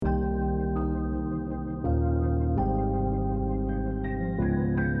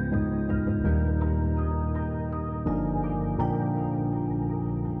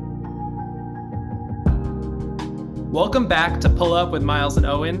Welcome back to Pull Up with Miles and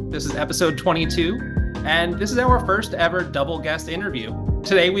Owen. This is episode 22, and this is our first ever double guest interview.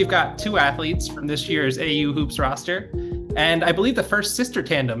 Today, we've got two athletes from this year's AU Hoops roster, and I believe the first sister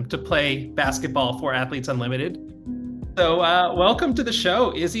tandem to play basketball for Athletes Unlimited. So, welcome to the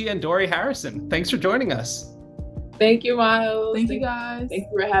show, Izzy and Dorie Harrison. Thanks for joining us. Thank you, Miles. Thank you, guys. Thank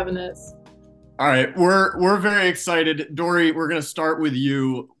you for having us. All right, we're very excited. Dorie, we're going to start with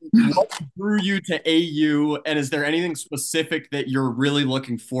you. What drew you to AU, and is there anything specific that you're really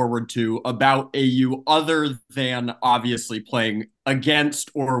looking forward to about AU other than obviously playing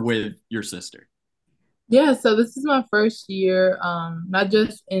against or with your sister? Yeah, so this is my first year, not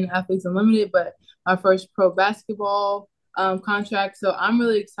just in Athletes Unlimited, but my first pro basketball contract. So I'm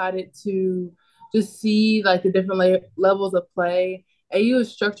really excited to just see like the different levels of play. AU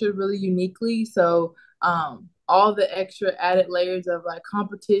is structured really uniquely, so all the extra added layers of like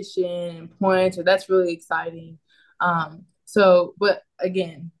competition and points, so that's really exciting. But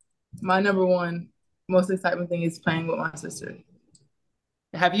again, my number one most exciting thing is playing with my sister.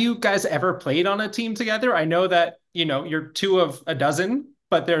 Have you guys ever played on a team together? I know that, you're two of a dozen,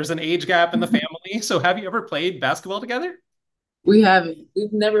 but there's an age gap in the family. So have you ever played basketball together? We haven't.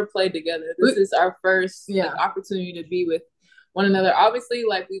 We've never played together. This is our first opportunity to be with one another. Obviously,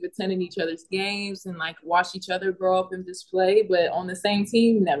 like we've attended each other's games and like watched each other grow up and just play, but on the same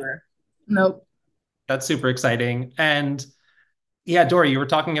team, never. Nope. That's super exciting. And yeah, Dorie, you were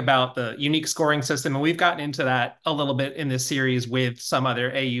talking about the unique scoring system, and we've gotten into that a little bit in this series with some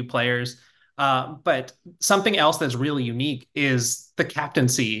other AU players. But something else that's really unique is the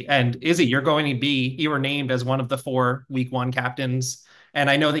captaincy. And Izzy, you were named as one of the 4 week 1 captains. And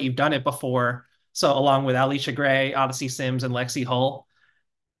I know that you've done it before. So along with Alicia Gray, Odyssey Sims, and Lexi Hull,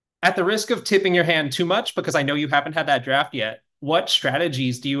 at the risk of tipping your hand too much, because I know you haven't had that draft yet, what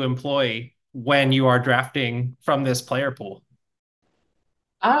strategies do you employ when you are drafting from this player pool?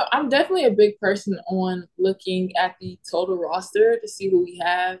 I'm definitely a big person on looking at the total roster to see who we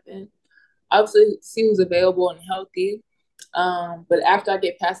have and obviously see who's available and healthy. But after I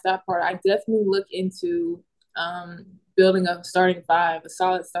get past that part, I definitely look into building a starting 5, a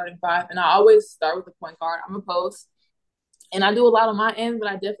solid starting 5. And I always start with the point guard. I'm a post. And I do a lot on my end, but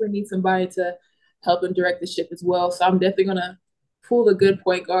I definitely need somebody to help and direct the ship as well. So I'm definitely going to pull the good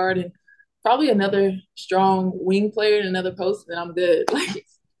point guard and probably another strong wing player and another post, and I'm good. Like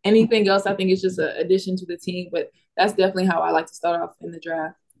anything else, I think it's just an addition to the team. But that's definitely how I like to start off in the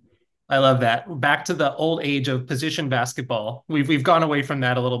draft. I love that. Back to the old age of position basketball. We've gone away from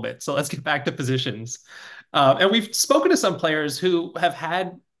that a little bit. So let's get back to positions. And we've spoken to some players who have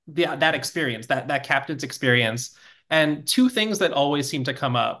had that experience, that captain's experience. And 2 things that always seem to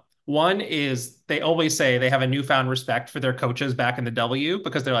come up. One is they always say they have a newfound respect for their coaches back in the W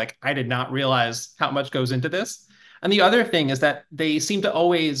because they're like, I did not realize how much goes into this. And the other thing is that they seem to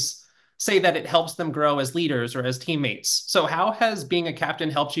always say that it helps them grow as leaders or as teammates. So how has being a captain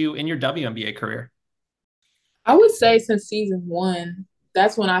helped you in your WNBA career? I would say since season 1,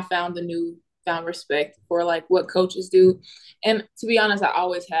 that's when I found found respect for like what coaches do. And to be honest, I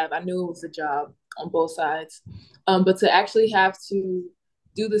always have. I knew it was a job on both sides. But to actually have to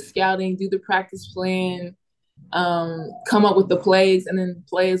do the scouting, do the practice plan, come up with the plays and then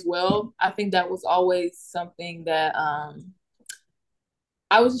play as well, I think that was always something that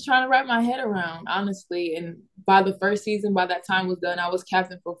I was just trying to wrap my head around, honestly. And by the first season, by that time was done, I was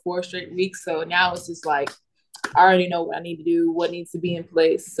captain for 4 straight weeks. So now it's just like, I already know what I need to do, what needs to be in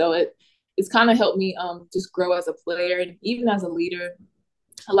place. So it's kind of helped me just grow as a player and even as a leader.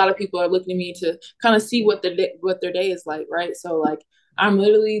 A lot of people are looking at me to kind of see what their day is like, right? So like I'm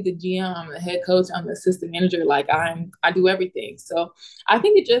literally the GM, I'm the head coach, I'm the assistant manager. Like I do everything. So I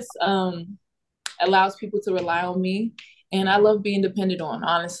think it just allows people to rely on me. And I love being dependent on,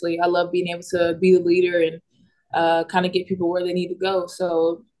 honestly. I love being able to be the leader and kind of get people where they need to go.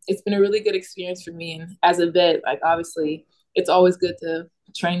 So it's been a really good experience for me. And as a vet, like obviously, it's always good to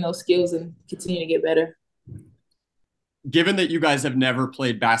train those skills and continue to get better. Given that you guys have never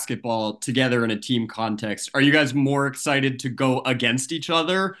played basketball together in a team context, are you guys more excited to go against each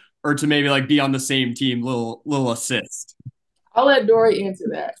other or to maybe like be on the same team, little assist? I'll let Dorie answer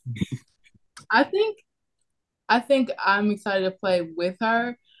that. I think I'm excited to play with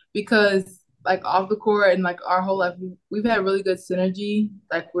her because like off the court and like our whole life, we've had really good synergy.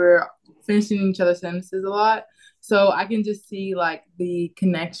 Like we're finishing each other's sentences a lot. So I can just see like the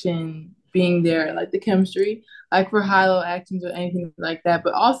connection being there, like the chemistry, like for high-low actions or anything like that.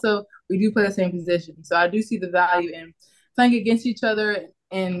 But also we do play the same position. So I do see the value in playing against each other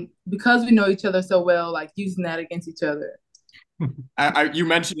and because we know each other so well, like using that against each other. You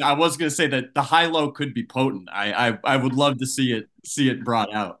mentioned I was going to say that the high low could be potent. I would love to see it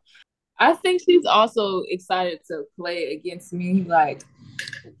brought out. I think she's also excited to play against me. Like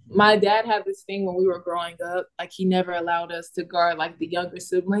my dad had this thing when we were growing up, like he never allowed us to guard like the younger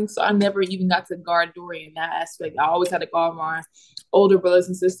siblings. So I never even got to guard Dorie in that aspect. I always had to guard my older brothers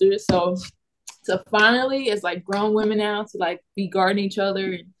and sisters. So to finally, as like grown women now, to like be guarding each other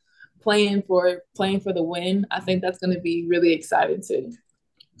and playing for the win, I think that's going to be really exciting too.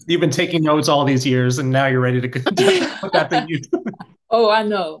 You've been taking notes all these years, and now you're ready to put that to use. Oh, I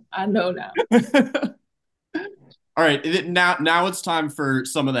know now. All right, now it's time for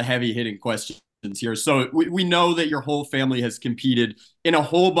some of the heavy hitting questions here. So we know that your whole family has competed in a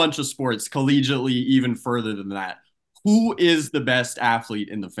whole bunch of sports, collegiately, even further than that. Who is the best athlete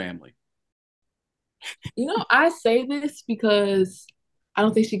in the family? You know, I say this because I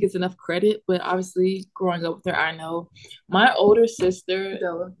don't think she gets enough credit, but obviously growing up with her, I know. My older sister,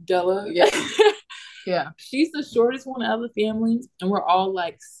 Della, yeah. Yeah. She's the shortest one out of the family, and we're all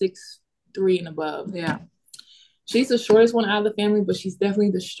like 6'3" and above. Yeah. She's the shortest one out of the family, but she's definitely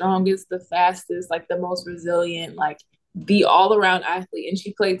the strongest, the fastest, like the most resilient, like the all around athlete. And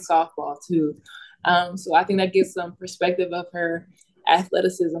she played softball too. So I think that gives some perspective of her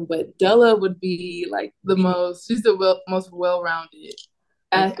athleticism. But Della would be like she's the most well rounded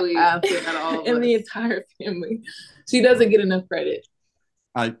athlete out of all in the entire family. She doesn't get enough credit.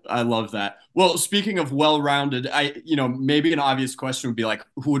 I love that. Well, speaking of well-rounded, maybe an obvious question would be like,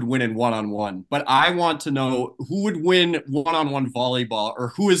 who would win in one-on-one? But I want to know who would win one-on-one volleyball, or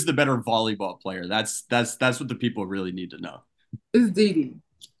who is the better volleyball player? That's what the people really need to know. It's Dee.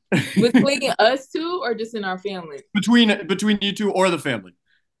 Between us two, or just in our family? Between you two or the family.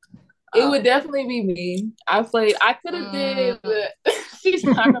 It would definitely be me. I could have did, but she's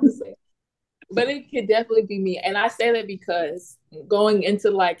not gonna say. But it could definitely be me. And I say that because going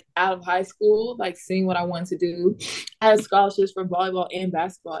into like out of high school, like seeing what I wanted to do, I had scholarships for volleyball and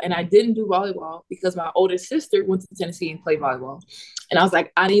basketball. And I didn't do volleyball because my older sister went to Tennessee and played volleyball. And I was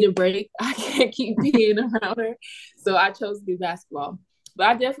like, I need a break. I can't keep being around her. So I chose to do basketball. But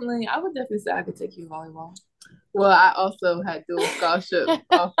I would definitely say I could take you volleyball. Well, I also had dual scholarship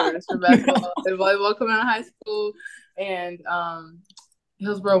offers for basketball and volleyball coming out of high school. And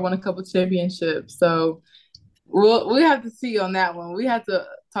Hillsborough won a couple championships. So we have to see on that one. We have to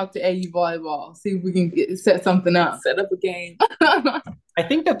talk to AU volleyball, see if we can set something up. Set up a game. I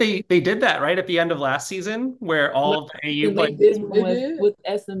think that they did that right at the end of last season, where all of the AU players did with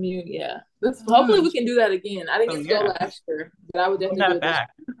SMU. Yeah, hopefully we can do that again. I didn't go last year, but I would definitely do it back.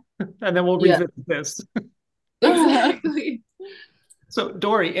 And then we'll revisit this. Exactly. So,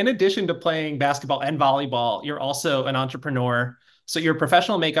 Dorie, in addition to playing basketball and volleyball, you're also an entrepreneur. So you're a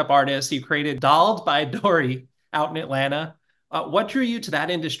professional makeup artist. You created Dolled by Dorie out in Atlanta. What drew you to that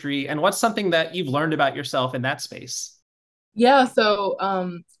industry, and what's something that you've learned about yourself in that space? Yeah, so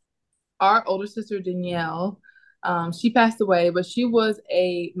our older sister, Danielle, she passed away, but she was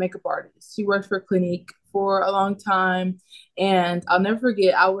a makeup artist. She worked for Clinique for a long time. And I'll never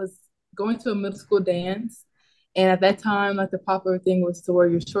forget, I was going to a middle school dance. And at that time, like the popular thing was to wear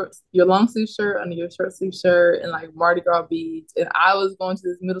your long sleeve shirt under your short sleeve shirt and like Mardi Gras beads. And I was going to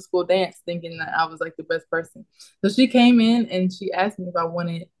this middle school dance thinking that I was like the best person. So she came in and she asked me if I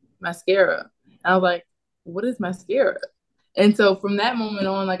wanted mascara. And I was like, what is mascara? And so from that moment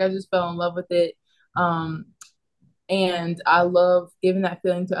on, like I just fell in love with it. And I love giving that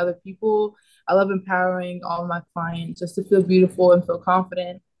feeling to other people. I love empowering all of my clients just to feel beautiful and feel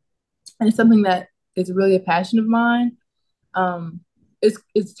confident. And it's something that is really a passion of mine.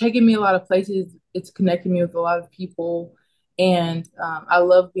 It's taken me a lot of places. It's connected me with a lot of people. And I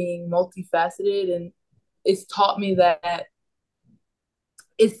love being multifaceted. And it's taught me that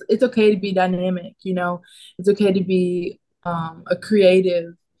it's okay to be dynamic, it's okay to be a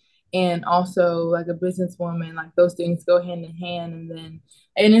creative and also like a businesswoman. Like those things go hand in hand. And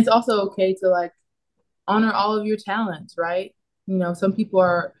it's also okay to like honor all of your talents, right? Some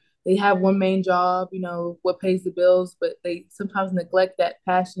people they have one main job, what pays the bills, but they sometimes neglect that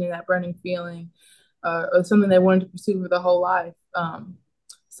passion and that burning feeling or something they wanted to pursue for their whole life.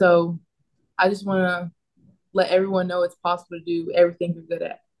 So I just want to let everyone know it's possible to do everything you're good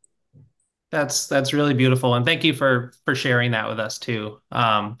at. That's really beautiful, and thank you for sharing that with us too.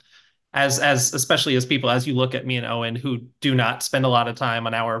 As especially as people, as you look at me and Owen, who do not spend a lot of time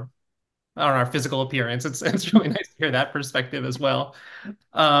on our physical appearance, it's really nice to hear that perspective as well.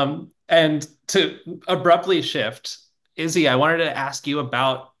 And to abruptly shift, Izzy, I wanted to ask you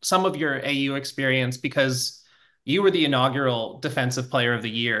about some of your AU experience because you were the inaugural Defensive Player of the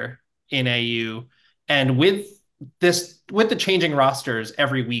Year in AU. And with this with the changing rosters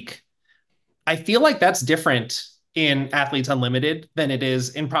every week, I feel like that's different in Athletes Unlimited than it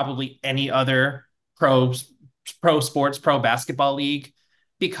is in probably any other pro pro basketball league,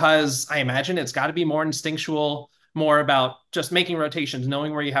 because I imagine it's got to be more instinctual, more about just making rotations,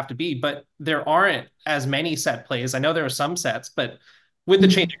 knowing where you have to be. But there aren't as many set plays. I know there are some sets, but with the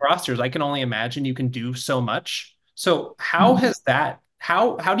changing rosters, I can only imagine you can do so much. So how has that?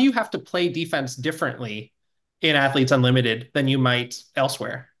 How do you have to play defense differently in Athletes Unlimited than you might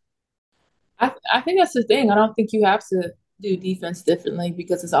elsewhere? I think that's the thing. I don't think you have to do defense differently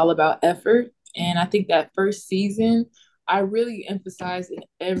because it's all about effort. And I think that first season, I really emphasized in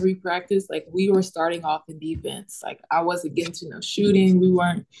every practice, like we were starting off in defense. Like I wasn't getting to no shooting. We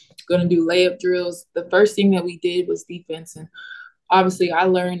weren't going to do layup drills. The first thing that we did was defense. And obviously I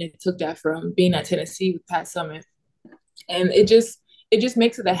learned and took that from being at Tennessee with Pat Summit. And it just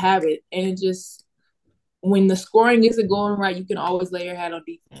makes it a habit. And it just when the scoring isn't going right, you can always lay your hat on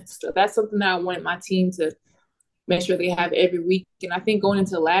defense. So that's something that I wanted my team to make sure they have every week. And I think going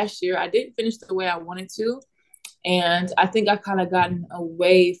into last year, I didn't finish the way I wanted to. And I think I kind of gotten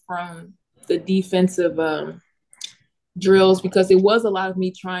away from the defensive drills because it was a lot of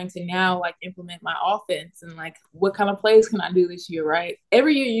me trying to now like implement my offense and like what kind of plays can I do this year, right?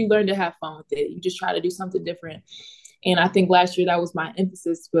 Every year you learn to have fun with it. You just try to do something different. And I think last year that was my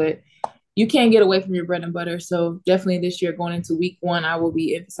emphasis, but you can't get away from your bread and butter. So definitely this year going into week one, I will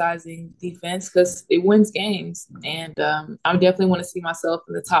be emphasizing defense because it wins games. And I definitely want to see myself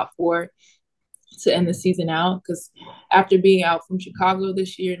in the top four to end the season out because after being out from Chicago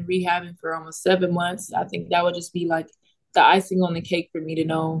this year and rehabbing for almost 7 months, I think that would just be like the icing on the cake for me to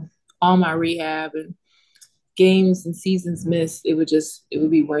know all my rehab and games and seasons missed. It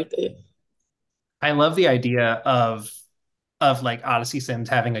would be worth it. I love the idea of like Odyssey Sims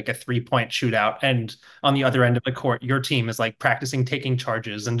having like a 3-point shootout, and on the other end of the court, your team is like practicing taking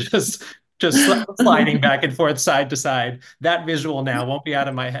charges and just sliding back and forth side to side. That visual now won't be out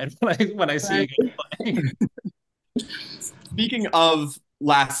of my head when I see you Right. guys play. Speaking of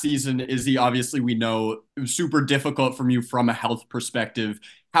last season, Izzy, obviously we know it was super difficult from you from a health perspective.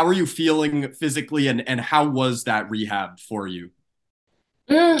 How are you feeling physically, and how was that rehab for you?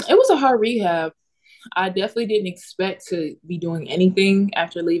 It was a hard rehab. I definitely didn't expect to be doing anything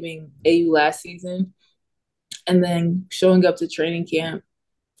after leaving AU last season and then showing up to training camp,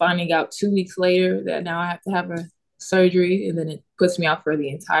 finding out 2 weeks later that now I have to have a surgery and then it puts me out for the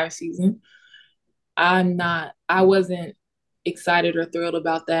entire season. I wasn't excited or thrilled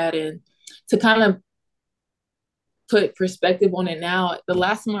about that. And to kind of put perspective on it now, the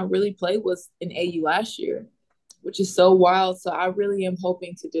last time I really played was in AU last year, which is so wild. So I really am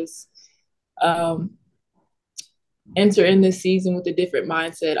hoping to just um, enter in this season with a different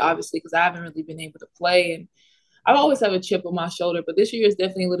mindset, obviously, because I haven't really been able to play. And I've always have a chip on my shoulder, but this year is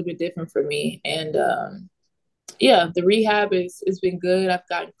definitely a little bit different for me. And yeah, the rehab is been good. I've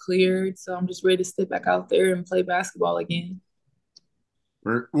gotten cleared, so I'm just ready to step back out there and play basketball again.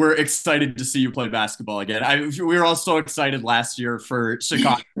 We're excited to see you play basketball again. We were all so excited last year for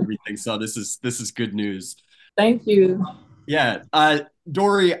Chicago and everything, so this is good news. Thank you. Yeah.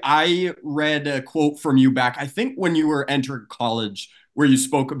 Dorie, I read a quote from you back, I think when you were entering college, where you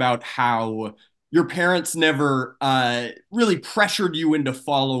spoke about how your parents never really pressured you into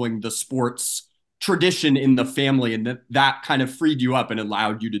following the sports tradition in the family, and that kind of freed you up and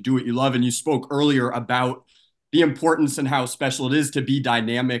allowed you to do what you love. And you spoke earlier about the importance and how special it is to be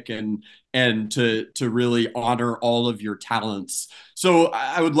dynamic and to really honor all of your talents. So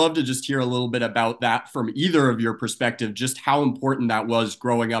I would love to just hear a little bit about that from either of your perspective, just how important that was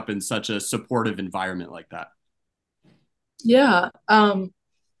growing up in such a supportive environment like that. Yeah.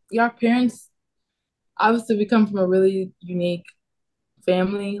 Your parents obviously we come from a really unique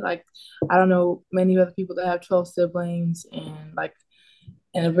family. Like I don't know many other people that have 12 siblings and like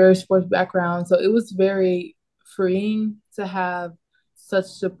in a very sports background. So it was very freeing to have such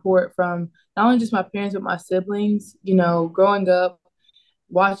support from not only just my parents but my siblings. You know, growing up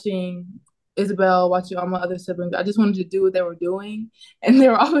watching Isabel, watching all my other siblings, I just wanted to do what they were doing, and they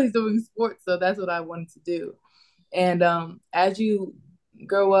were always doing sports, so that's what I wanted to do. And as you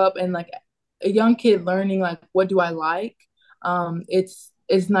grow up and like a young kid learning like what do I like,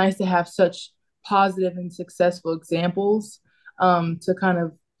 it's nice to have such positive and successful examples to kind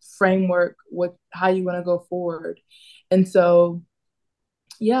of framework what how you want to go forward. And so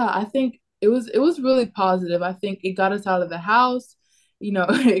yeah, I think it was really positive. I think it got us out of the house. You know,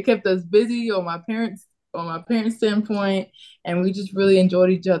 it kept us busy, or my parents on my parents' standpoint, and we just really enjoyed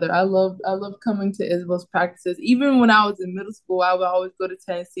each other. I love coming to Isabel's practices. Even when I was in middle school, I would always go to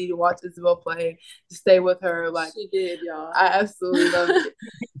Tennessee to watch Isabel play, to stay with her. Like she did, y'all. I absolutely loved it.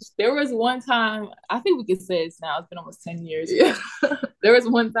 There was one time, I think we can say this now, it's been almost 10 years. Yeah. There was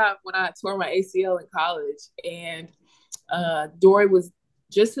one time when I tore my ACL in college, and Dorie was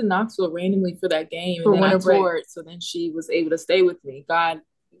just in Knoxville randomly for that game, and then I tore it, so then she was able to stay with me. God,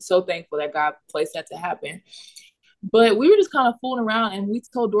 so thankful that God placed that to happen. But we were just kind of fooling around, and we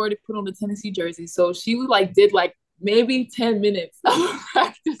told Dorie to put on the Tennessee jersey. So she did maybe 10 minutes of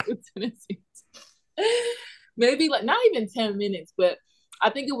practice with Tennessee. Maybe not even 10 minutes, but I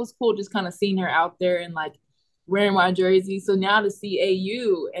think it was cool just kind of seeing her out there and like wearing my jersey. So now to see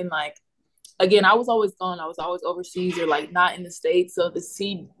AU and like, again, I was always gone. I was always overseas or like not in the States. So to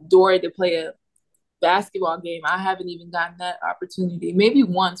see Dorie to play a basketball game, I haven't even gotten that opportunity. Maybe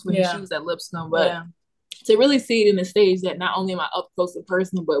once when she was at Lipscomb, but to really see it in the stage that not only am I up close and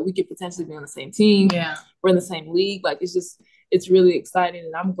personal, but we could potentially be on the same team. Yeah. We're in the same league. Like it's really exciting.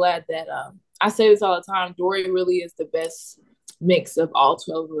 And I'm glad that I say this all the time, Dorie really is the best mix of all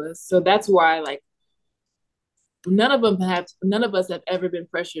 12 of us. So that's why like none of us have ever been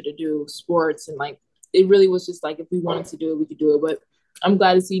pressured to do sports, and like it really was just like if we wanted to do it, we could do it. But I'm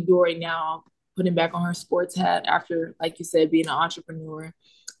glad to see Dorie now putting back on her sports hat after, like you said, being an entrepreneur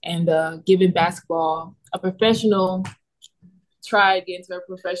and giving basketball a professional try again to her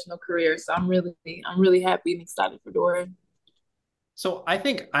professional career. So I'm really happy and excited for Dorie. So I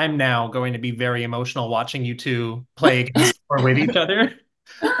think I'm now going to be very emotional watching you two play against or with each other.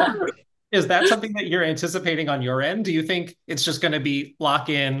 Is that something that you're anticipating on your end? Do you think it's just going to be lock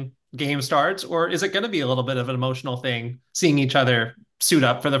in, game starts, or is it going to be a little bit of an emotional thing seeing each other suit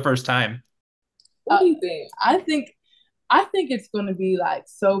up for the first time? What do you think? I think it's going to be like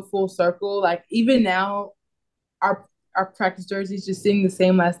so full circle. Like even now, our practice jerseys just seeing the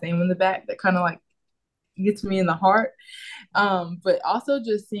same last name in the back that kind of like gets me in the heart. But also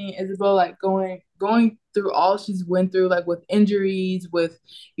just seeing Isabel like going through all she's went through, like with injuries, with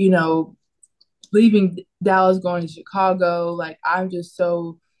leaving Dallas, going to Chicago. Like I'm just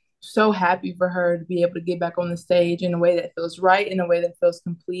so happy for her to be able to get back on the stage in a way that feels right, in a way that feels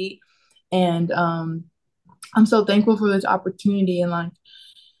complete. And I'm so thankful for this opportunity. And like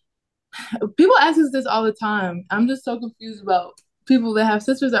people ask us this all the time. I'm just so confused about people that have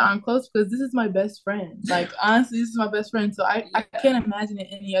sisters that aren't close, because this is my best friend. Like honestly, this is my best friend. So I can't imagine it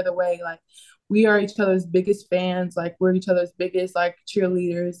any other way. Like we are each other's biggest fans. Like we're each other's biggest like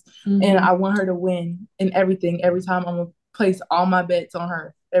cheerleaders. Mm-hmm. And I want her to win in everything. Every time I'm gonna place all my bets on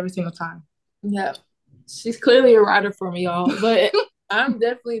her every single time. Yeah. She's clearly a rider for me, y'all. But I'm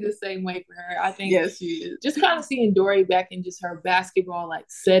definitely the same way for her. I think yes, she is. Just kind of seeing Dorie back in just her basketball like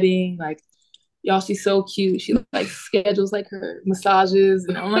setting, like y'all, she's so cute. She like schedules like her massages,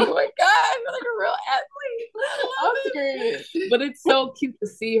 and I'm like, oh my god, I feel like a real athlete. I'm scared. But it's so cute to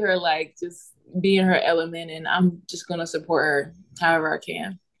see her like just be in her element, and I'm just gonna support her however I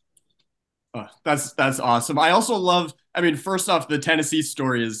can. That's awesome. I also love, I mean, first off, the Tennessee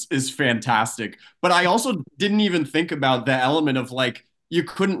story is fantastic, but I also didn't even think about the element of like you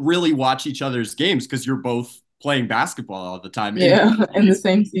couldn't really watch each other's games because you're both playing basketball all the time. Yeah, in the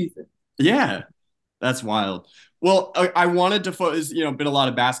same season. Yeah, that's wild. Well, I wanted to focus, been a lot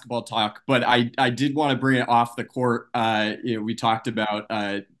of basketball talk, but I did want to bring it off the court. We talked about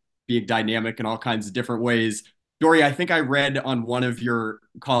being dynamic in all kinds of different ways. Dorie, I think I read on one of your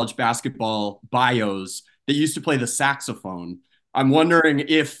college basketball bios that you used to play the saxophone. I'm wondering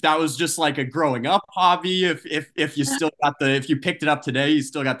if that was just like a growing up hobby, if you still got if you picked it up today, you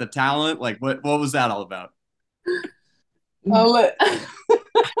still got the talent. Like what was that all about? Oh,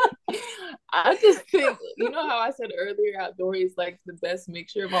 I just think, how I said earlier how Dorie is like the best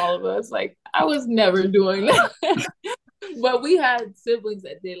mixture of all of us. Like I was never doing that. But we had siblings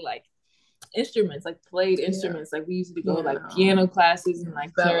that did like instruments, like played instruments. Like we used to go like piano classes and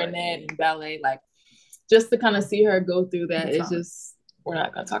like clarinet and ballet. Like just to kind of see her go through that, it's just, we're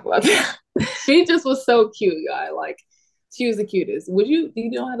not gonna talk about that. She just was so cute, y'all. Like she was the cutest. Do you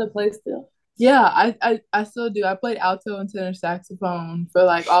know how to play still? Yeah, I still do. I played alto and tenor saxophone for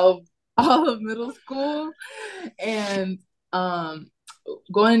like all of middle school, and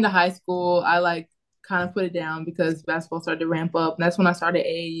going into high school, I like kind of put it down because basketball started to ramp up, and that's when I started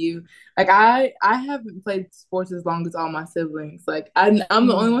AAU. Like I haven't played sports as long as all my siblings. Like I'm the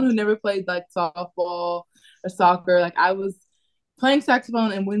only one who never played like softball or soccer. Like I was playing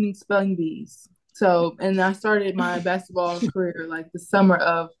saxophone and winning spelling bees. So, and I started my basketball career like the summer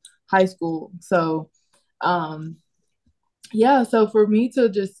of high school. So yeah, so for me to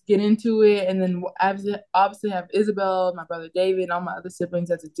just get into it, and then obviously have Isabel, my brother David, and all my other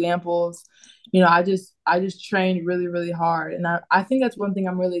siblings as examples, I just trained really, really hard. And I think that's one thing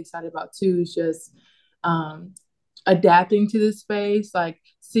I'm really excited about too, is just um, adapting to this space, like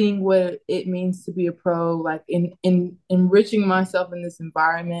seeing what it means to be a pro, like in enriching myself in this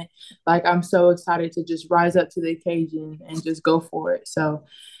environment. Like I'm so excited to just rise up to the occasion and just go for it. So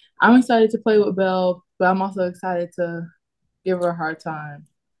I'm excited to play with Belle, but I'm also excited to give her a hard time.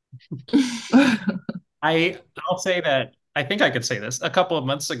 I'll say that I think I could say this. A couple of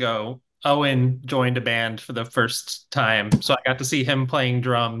months ago, Owen joined a band for the first time, so I got to see him playing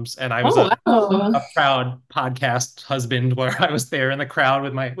drums, and I was Oh, wow. a proud podcast husband where I was there in the crowd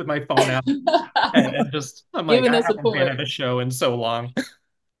with my phone out and just I'm like Giving I the haven't been support. at a show in so long.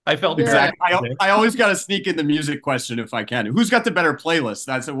 I felt very Yeah. Exactly. I always got to sneak in the music question if I can. Who's got the better playlist?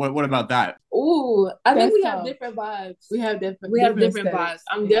 What about that? Ooh, I think That's we have tough. different vibes. We have different vibes. aesthetics.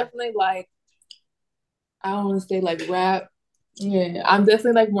 I'm Yeah. definitely like, I don't want to say like rap. Yeah, I'm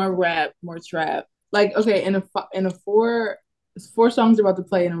definitely like more rap, more trap. Like, okay, in a four songs about to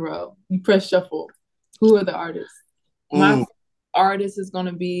play in a row. You press shuffle. Who are the artists? My Ooh, artist is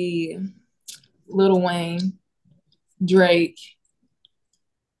gonna be Lil Wayne, Drake.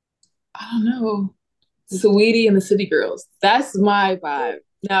 I don't know, Sweetie and the City Girls. That's my vibe.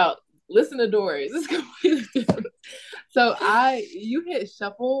 Now listen to Doris. It's completely different. So you hit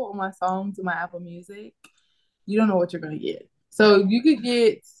shuffle on my songs in my Apple Music. You don't know what you're gonna get. So you can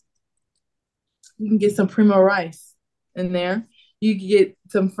get some Primo Rice in there. You can get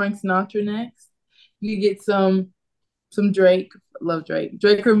some Frank Sinatra next. You can get some Drake. Love Drake.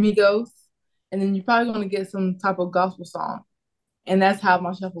 Drake or Migos. And then you're probably gonna get some type of gospel song. And that's how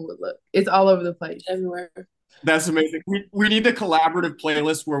my shuffle would look. It's all over the place. Everywhere. that's amazing. We need a collaborative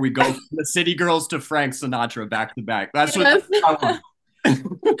playlist where we go from the City Girls to Frank Sinatra back to back. That's what Yes. I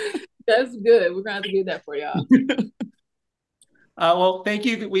want. That's good. We're gonna have to get that for y'all. well, thank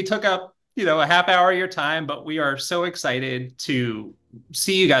you. We took up, a half hour of your time, but we are so excited to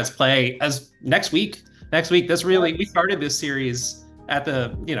see you guys play as next week. Next week, we started this series at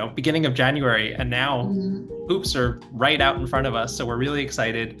the, beginning of January, and now hoops are right out in front of us. So we're really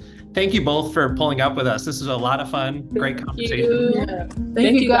excited. Thank you both for pulling up with us. This is a lot of fun. Great conversation. Yeah.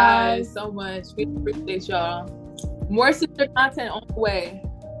 Thank you guys so much. We appreciate y'all. More sister content on the way.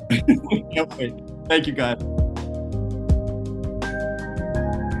 Can't wait. Thank you, guys.